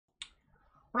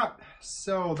Right,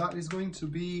 so that is going to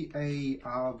be a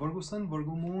Virgo Sun,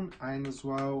 Virgo Moon, and as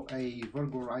well a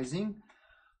Virgo Rising.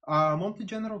 Monthly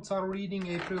General Tarot reading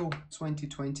April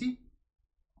 2020.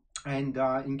 And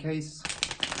in case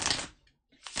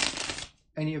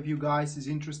any of you guys is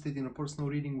interested in a personal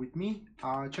reading with me,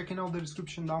 checking out the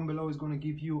description down below is going to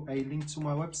give you a link to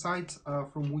my website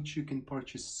from which you can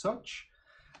purchase such.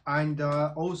 And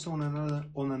also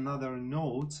on another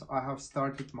note, I have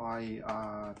started my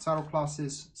tarot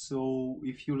classes. So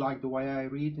if you like the way I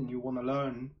read and you want to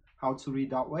learn how to read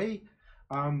that way,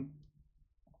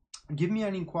 give me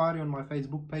an inquiry on my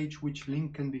Facebook page, which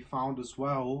link can be found as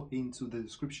well into the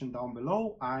description down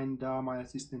below, and my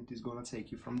assistant is going to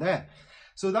take you from there.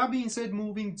 So that being said,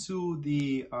 moving to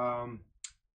the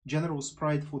general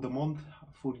spread for the month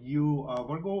for you,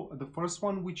 Virgo. The first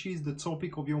one, which is the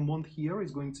topic of your month here,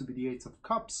 is going to be the Eight of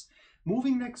Cups.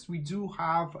 Moving next, we do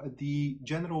have the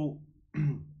general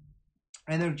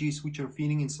energies which are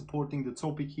feeling and supporting the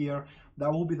topic here.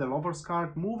 That will be the Lover's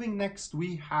card. Moving next,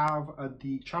 we have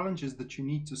the challenges that you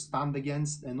need to stand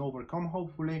against and overcome,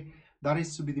 hopefully. That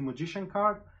is to be the Magician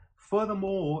card.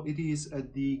 Furthermore, it is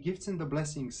the gifts and the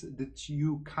blessings that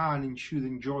you can and should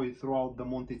enjoy throughout the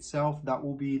month itself. That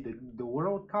will be the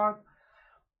World card.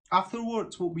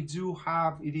 Afterwards, what we do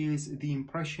have, it is the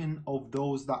impression of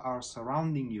those that are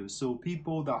surrounding you. So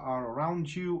people that are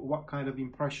around you, what kind of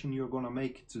impression you're going to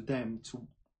make to them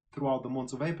throughout the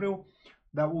month of April.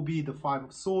 That will be the Five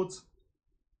of Swords.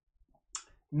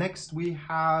 Next, we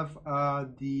have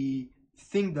the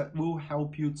thing that will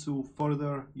help you to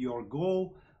further your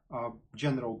goal,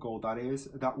 general goal that is.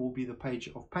 That will be the Page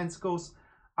of Pentacles.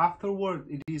 Afterward,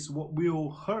 it is what will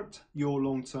hurt your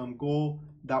long-term goal.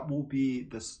 That will be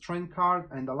the Strength card.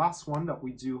 And the last one that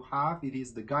we do have, it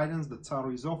is the guidance that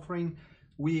Tarot is offering.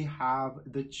 We have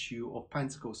the Two of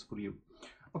Pentacles for you.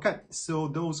 Okay, so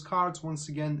those cards, once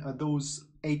again, those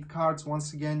 8 cards,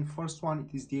 once again, first one,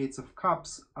 it is the Eight of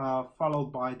Cups,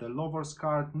 followed by the Lover's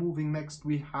card. Moving next,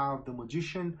 we have the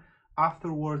Magician.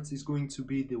 Afterwards is going to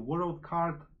be the World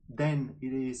card. Then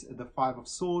it is the Five of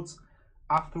Swords.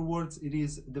 Afterwards, it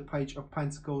is the Page of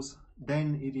Pentacles.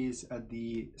 Then it is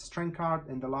the Strength card.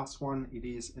 And the last one, it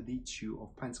is the Two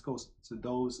of Pentacles. So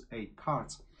those 8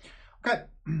 cards. Okay.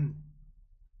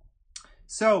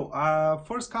 So,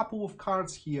 first couple of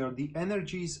cards here, the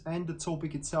energies and the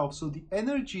topic itself. So the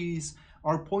energies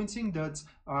are pointing that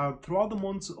throughout the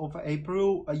month of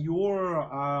April,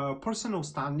 your personal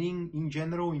standing in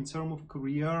general in terms of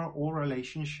career or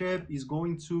relationship is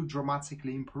going to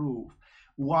dramatically improve.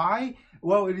 Why?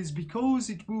 Well, it is because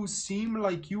it will seem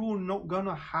like you are not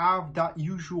gonna have that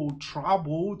usual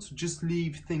trouble to just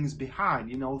leave things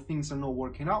behind. You know, things are not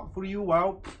working out for you.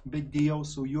 Well, big deal.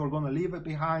 So you're gonna leave it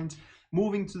behind.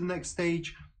 Moving to the next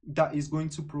stage, that is going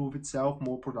to prove itself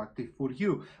more productive for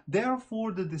you.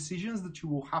 Therefore, the decisions that you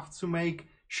will have to make,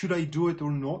 should I do it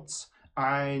or not?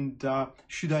 And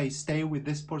should I stay with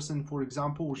this person, for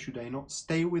example, or should I not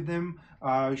stay with them?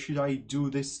 Should I do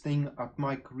this thing at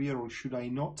my career or should I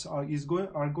not?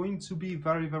 Are going to be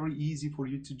very, very easy for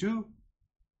you to do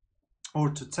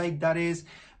or to take, that is,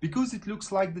 because it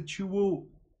looks like that you will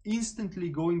instantly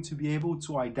going to be able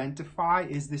to identify,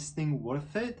 is this thing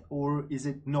worth it or is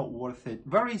it not worth it?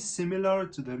 Very similar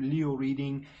to the Leo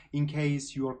reading in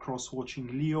case you are cross-watching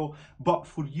Leo, but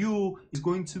for you it's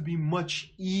going to be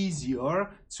much easier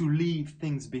to leave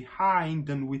things behind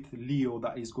than with Leo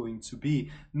that is going to be.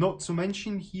 Not to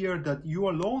mention here that you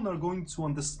alone are going to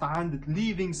understand that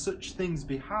leaving such things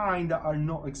behind that are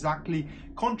not exactly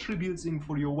contributing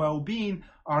for your well-being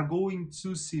are going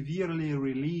to severely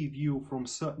relieve you from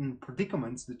certain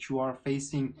predicaments that you are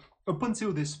facing up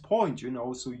until this point, you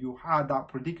know. So you had that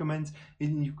predicament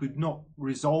and you could not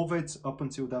resolve it up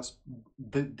until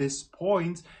this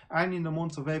point, and in the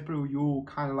month of April you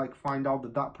kind of like find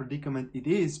out that predicament it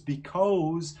is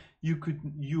because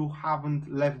you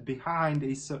haven't left behind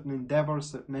a certain endeavor,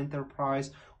 certain enterprise,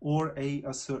 or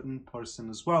a certain person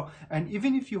as well. And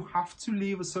even if you have to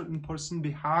leave a certain person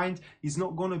behind, it's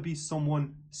not going to be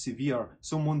someone severe,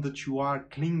 someone that you are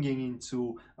clinging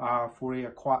into for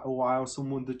quite a while,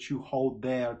 someone that you hold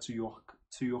there to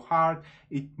your heart.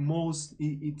 It's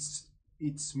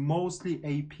mostly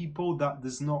a people that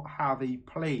does not have a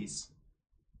place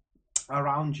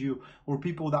around you, or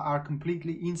people that are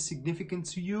completely insignificant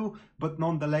to you, but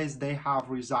nonetheless they have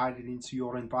resided into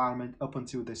your environment up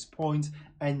until this point,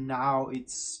 and now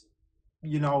it's,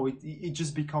 you know, it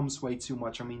just becomes way too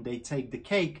much. I mean, they take the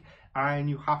cake and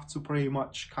you have to pretty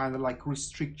much kind of like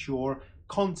restrict your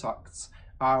contacts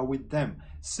with them.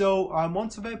 So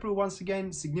month of April, once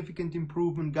again, significant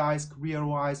improvement, guys,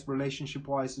 career-wise,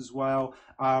 relationship-wise as well.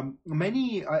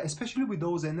 Many, especially with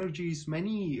those energies,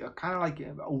 many kind of like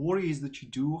worries that you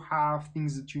do have,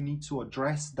 things that you need to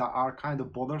address that are kind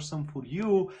of bothersome for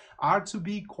you, are to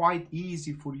be quite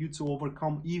easy for you to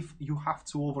overcome, if you have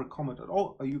to overcome it at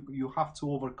all. You have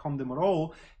to overcome them at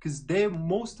all, because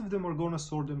most of them are going to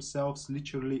sort themselves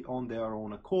literally on their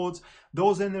own accord.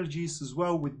 Those energies as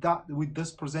well, with this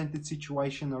presented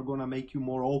situation, are going to make you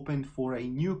more open for a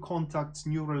new contacts,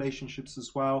 new relationships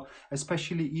as well,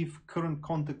 especially if current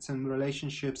contacts and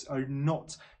relationships are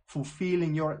not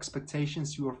fulfilling your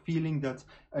expectations. You are feeling that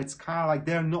it's kind of like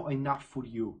they're not enough for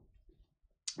you.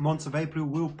 Month of April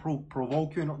will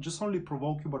provoke you, and not just only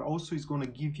provoke you, but also is going to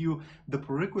give you the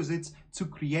prerequisites to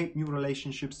create new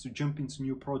relationships, to jump into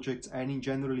new projects, and in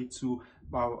generally to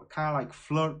kind of like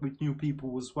flirt with new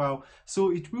people as well.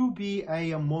 So it will be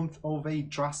a month of a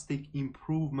drastic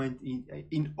improvement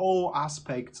in all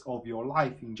aspects of your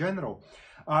life in general.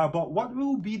 But what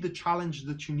will be the challenge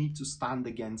that you need to stand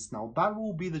against now? That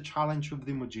will be the challenge of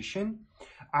the Magician.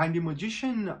 And the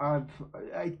Magician,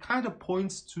 it kind of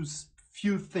points to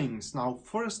few things. Now,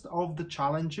 first of the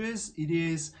challenges, it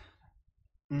is,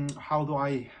 how do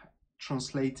I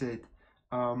translate it?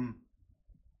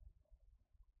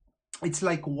 It's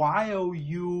like, while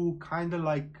you kind of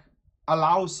like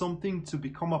allow something to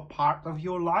become a part of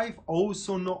your life,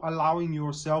 also not allowing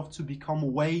yourself to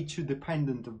become way too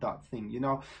dependent of that thing, you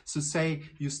know. So say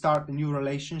you start a new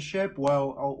relationship,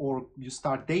 well, or you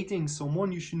start dating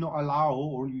someone, you should not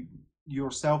allow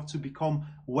yourself to become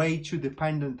way too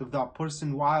dependent of that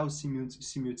person, while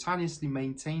simultaneously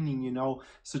maintaining, you know,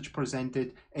 such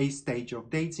presented a stage of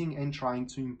dating and trying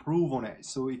to improve on it.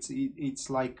 So it's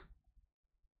like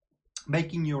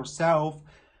making yourself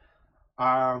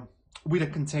with a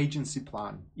contingency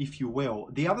plan, if you will.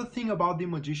 The other thing about the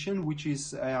Magician, which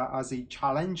is as a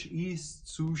challenge, is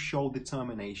to show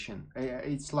determination.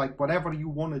 It's like whatever you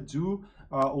want to do,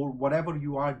 or whatever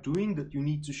you are doing, that you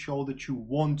need to show that you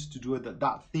want to do it,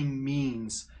 that thing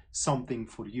means something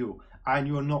for you, and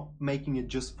you're not making it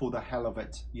just for the hell of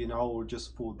it, you know, or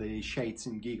just for the shades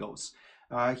and giggles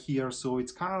here. So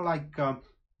it's kind of like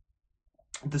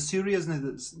the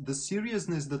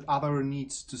seriousness that other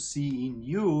needs to see in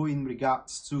you in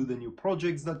regards to the new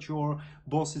projects that your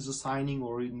boss is assigning,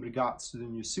 or in regards to the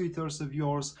new suitors of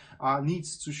yours,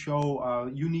 needs to show,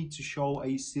 you need to show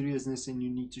a seriousness, and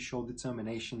you need to show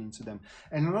determination into them.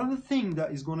 And another thing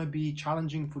that is going to be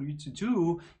challenging for you to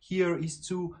do here is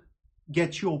to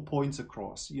get your points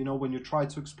across. You know, when you try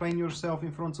to explain yourself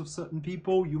in front of certain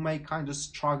people, you may kind of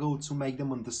struggle to make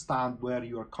them understand where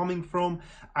you are coming from,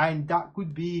 and that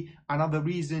could be another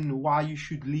reason why you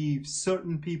should leave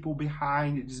certain people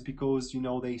behind. It is because, you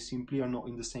know, they simply are not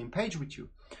in the same page with you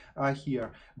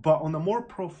here. But on a more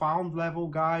profound level,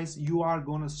 guys, you are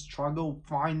going to struggle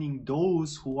finding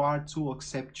those who are to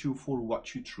accept you for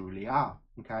what you truly are.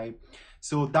 Okay,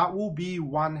 so that will be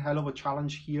one hell of a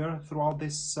challenge here throughout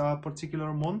this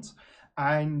particular month.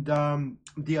 And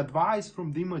the advice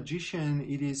from the Magician,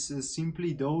 it is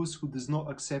simply those who does not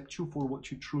accept you for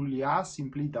what you truly are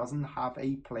simply doesn't have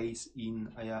a place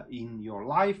in your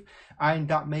life, and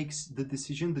that makes the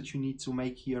decision that you need to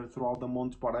make here throughout the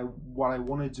month, what I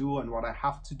want to do and what I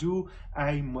have to do,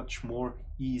 a much more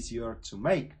easier to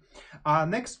make.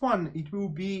 Next one, it will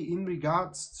be in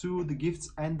regards to the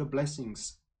gifts and the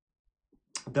blessings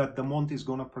that the month is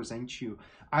going to present you.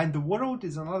 And the world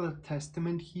is another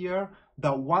testament here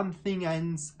that one thing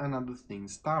ends, another thing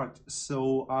starts.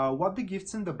 So what the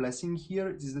gifts and the blessing here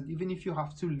is that even if you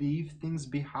have to leave things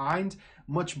behind,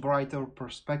 much brighter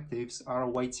perspectives are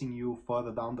awaiting you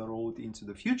further down the road into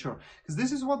the future. Because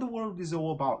this is what the world is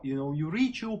all about. You know, you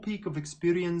reach your peak of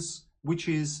experience, which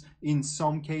is in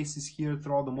some cases here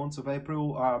throughout the months of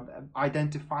April,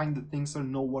 identifying that things are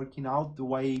not working out the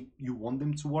way you want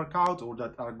them to work out, or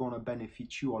that are going to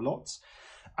benefit you a lot.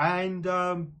 And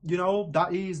you know,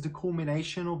 that is the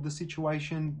culmination of the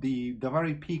situation, the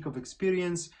very peak of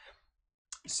experience.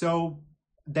 So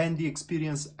then the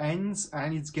experience ends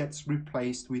and it gets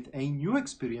replaced with a new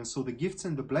experience. So the gifts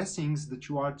and the blessings that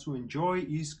you are to enjoy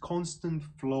is constant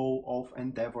flow of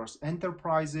endeavors,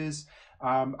 enterprises,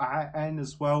 and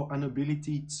as well an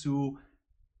ability to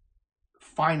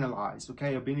finalize,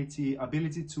 okay,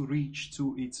 ability to reach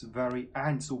to its very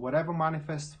end. So whatever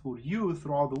manifests for you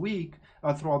throughout the week,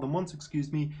 throughout the month,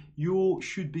 excuse me, you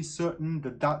should be certain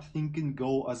that that thing can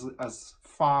go as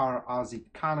far as it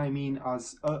can, I mean,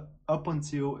 as up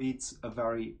until its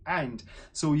very end.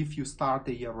 So if you start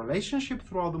a relationship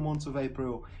throughout the month of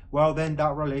April, well, then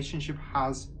that relationship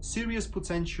has serious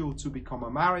potential to become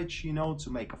a marriage, you know, to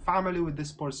make a family with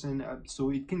this person. So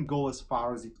it can go as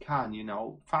far as it can, you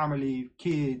know, family,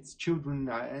 kids, children,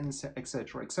 and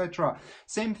etc., etc.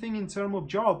 Same thing in terms of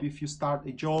job. If you start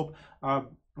a job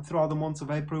throughout the months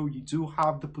of April, you do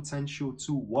have the potential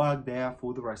to work there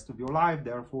for the rest of your life,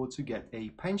 therefore to get a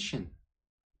pension.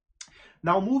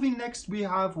 Now, moving next, we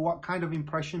have what kind of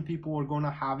impression people are going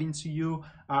to have into you.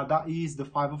 That is the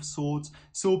Five of Swords.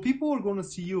 So people are going to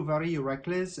see you very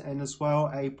reckless, and as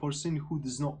well a person who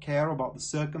does not care about the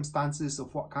circumstances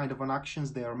of what kind of an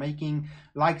actions they are making.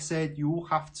 Like I said, you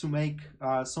have to make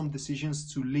some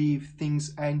decisions to leave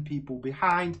things and people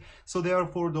behind. So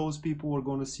therefore, those people are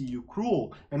going to see you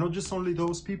cruel. And not just only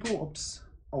those people, oops,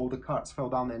 all the cards fell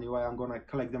down anyway, I'm gonna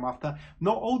collect them after.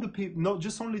 Not all the people, not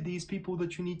just only these people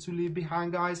that you need to leave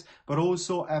behind, guys, but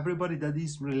also everybody that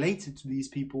is related to these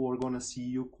people are gonna see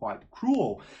you quite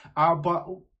cruel. But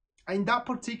in that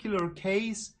particular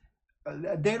case,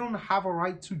 they don't have a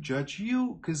right to judge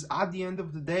you, because at the end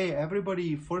of the day,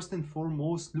 everybody first and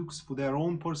foremost looks for their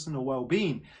own personal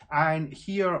well-being. And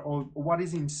here, what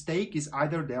is in stake is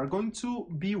either they're going to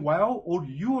be well or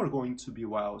you are going to be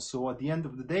well. So at the end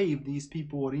of the day, if these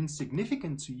people are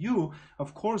insignificant to you,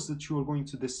 of course that you are going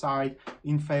to decide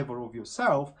in favor of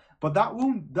yourself. But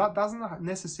that doesn't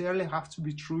necessarily have to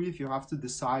be true if you have to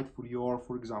decide for your,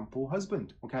 for example,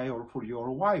 husband, okay, or for your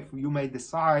wife. You may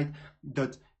decide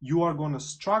that you are going to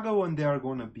struggle and they are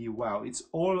going to be well. It's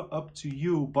all up to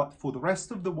you. But for the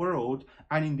rest of the world,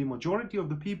 and in the majority of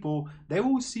the people, they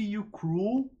will see you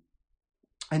cruel,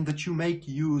 and that you make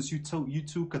use, you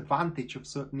took advantage of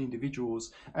certain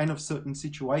individuals and of certain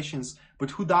situations. But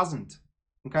who doesn't?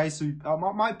 Okay, so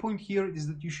my point here is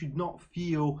that you should not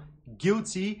feel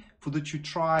guilty for that you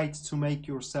tried to make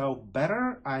yourself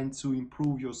better and to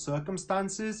improve your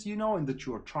circumstances, you know, and that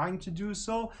you are trying to do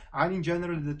so, and in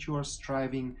general that you are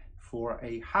striving for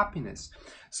a happiness.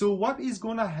 So what is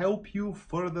going to help you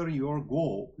further your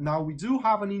goal? Now, we do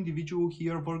have an individual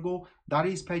here, Virgo, that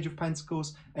is Page of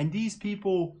Pentacles, and these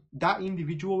people, that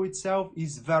individual itself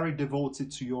is very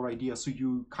devoted to your idea. So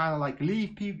you kind of like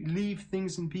leave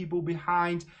things and people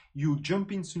behind. You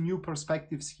jump into new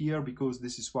perspectives here, because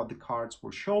this is what the cards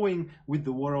were showing with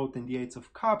the World and the Eight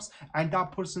of Cups, and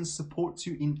that person supports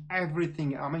you in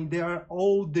everything. I mean, they are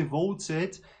all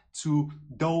devoted to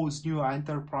those new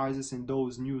enterprises and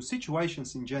those new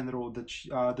situations in general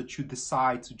that you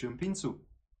decide to jump into.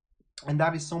 And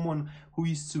that is someone who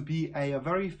is to be a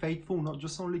very faithful, not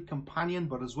just only companion,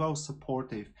 but as well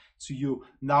supportive to you.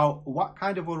 Now, what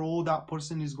kind of a role that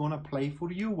person is going to play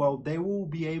for you? Well, they will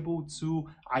be able to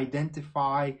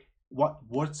identify what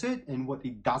worth it and what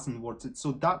it doesn't worth it.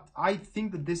 So that, I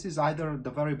think that this is either the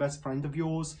very best friend of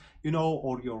yours, you know,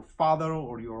 or your father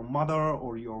or your mother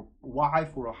or your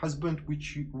wife or a husband,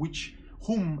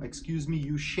 whom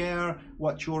you share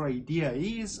what your idea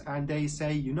is, and they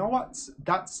say, you know what,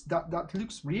 that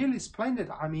looks really splendid.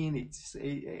 I mean,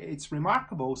 it's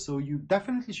remarkable. So you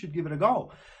definitely should give it a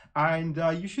go, and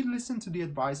you should listen to the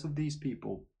advice of these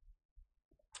people,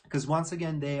 because once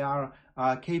again, they are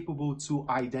capable to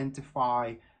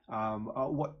identify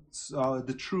what's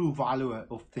the true value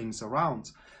of things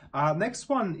around. Next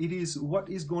one, it is what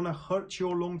is going to hurt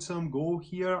your long-term goal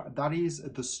here. That is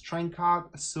the Strength card.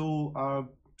 So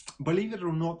believe it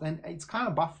or not, and it's kind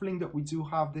of baffling that we do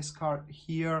have this card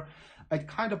here. It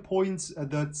kind of points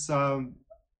that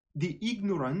the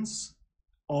ignorance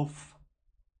of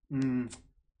the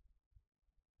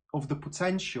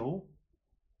potential,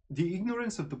 the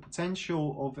ignorance of the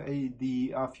potential of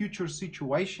the future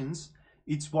situations,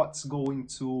 it's what's going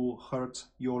to hurt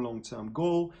your long-term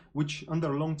goal, which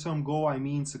under long-term goal, I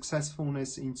mean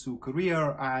successfulness into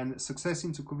career and success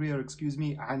into career,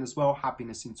 and as well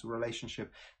happiness into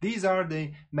relationship. These are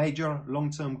the major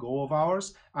long-term goal of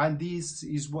ours, and this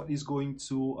is what is going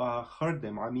to hurt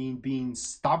them. I mean, being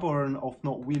stubborn of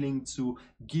not willing to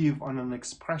give an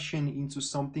expression into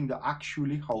something that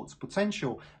actually holds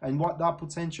potential. And what that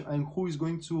potential, and who is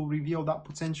going to reveal that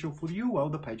potential for you? Well,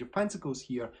 the Page of Pentacles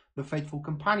here, the faithful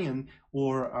companion,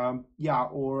 or a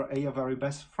very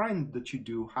best friend that you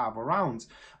do have around.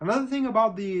 Another thing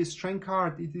about the Strength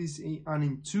card, it is an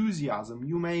enthusiasm.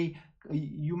 You may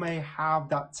have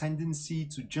that tendency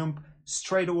to jump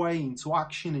straight away into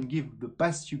action and give the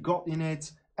best you got in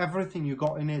it, everything you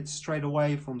got in it straight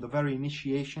away from the very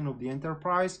initiation of the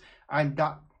enterprise, and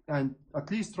at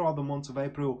least throughout the month of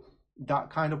April, that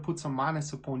kind of puts a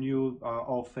menace upon you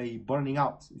of a burning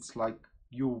out. It's like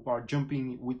you are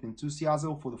jumping with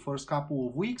enthusiasm for the first couple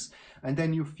of weeks, and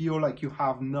then you feel like you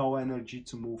have no energy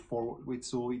to move forward with.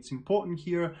 So it's important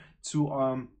here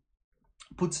to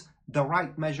put the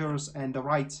right measures and the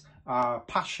right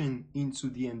passion into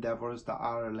the endeavors that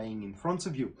are laying in front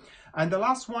of you. And the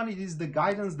last one, it is the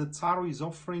guidance that Tarot is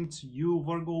offering to you,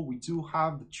 Virgo. We do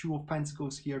have the Two of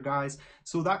Pentacles here, guys.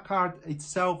 So that card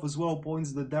itself as well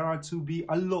points that there are to be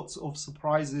a lot of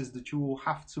surprises that you will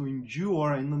have to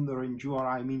endure, and under endure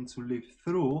I mean to live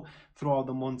throughout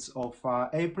the months of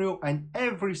April, and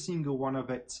every single one of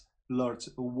it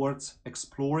worth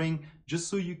exploring, just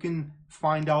so you can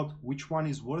find out which one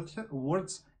is worth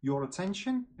your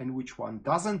attention and which one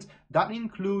doesn't. That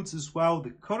includes as well the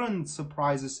current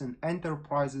surprises and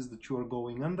enterprises that you are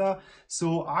going under.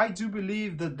 So I do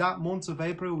believe that that month of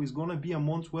April is going to be a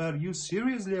month where you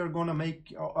seriously are going to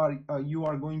make, you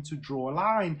are going to draw a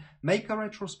line, make a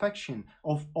retrospection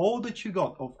of all that you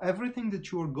got, of everything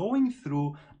that you are going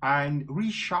through, and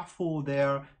reshuffle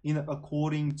there in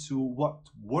according to what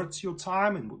worth your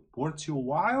time and what worth your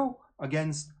while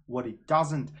against what it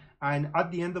doesn't. And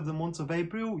at the end of the month of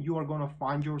April, you are going to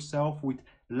find yourself with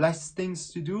less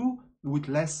things to do, with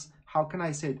less, how can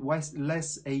I say it,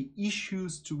 less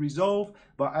issues to resolve,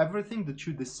 but everything that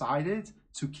you decided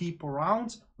to keep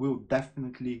around will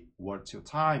definitely worth your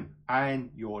time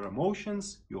and your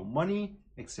emotions, your money,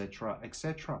 etc.,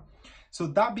 etc. So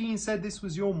that being said, this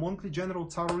was your monthly general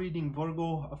tarot reading,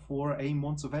 Virgo, for a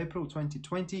month of April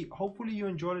 2020. Hopefully you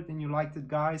enjoyed it and you liked it,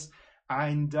 guys.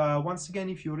 And once again,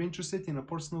 if you're interested in a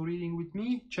personal reading with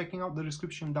me, checking out the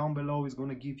description down below is going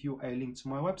to give you a link to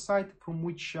my website from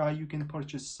which you can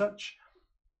purchase such.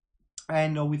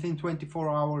 And within 24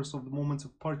 hours of the moment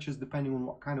of purchase, depending on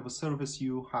what kind of a service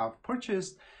you have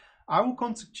purchased, I will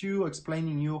contact you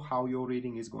explaining you how your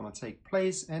reading is going to take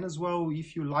place. And as well,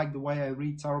 if you like the way I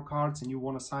read tarot cards and you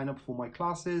want to sign up for my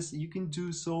classes, you can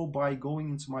do so by going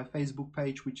into my Facebook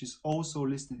page, which is also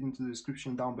listed into the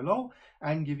description down below,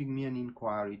 and giving me an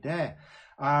inquiry there.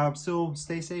 So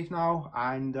stay safe now,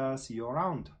 and see you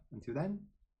around. Until then,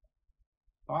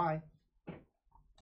 bye.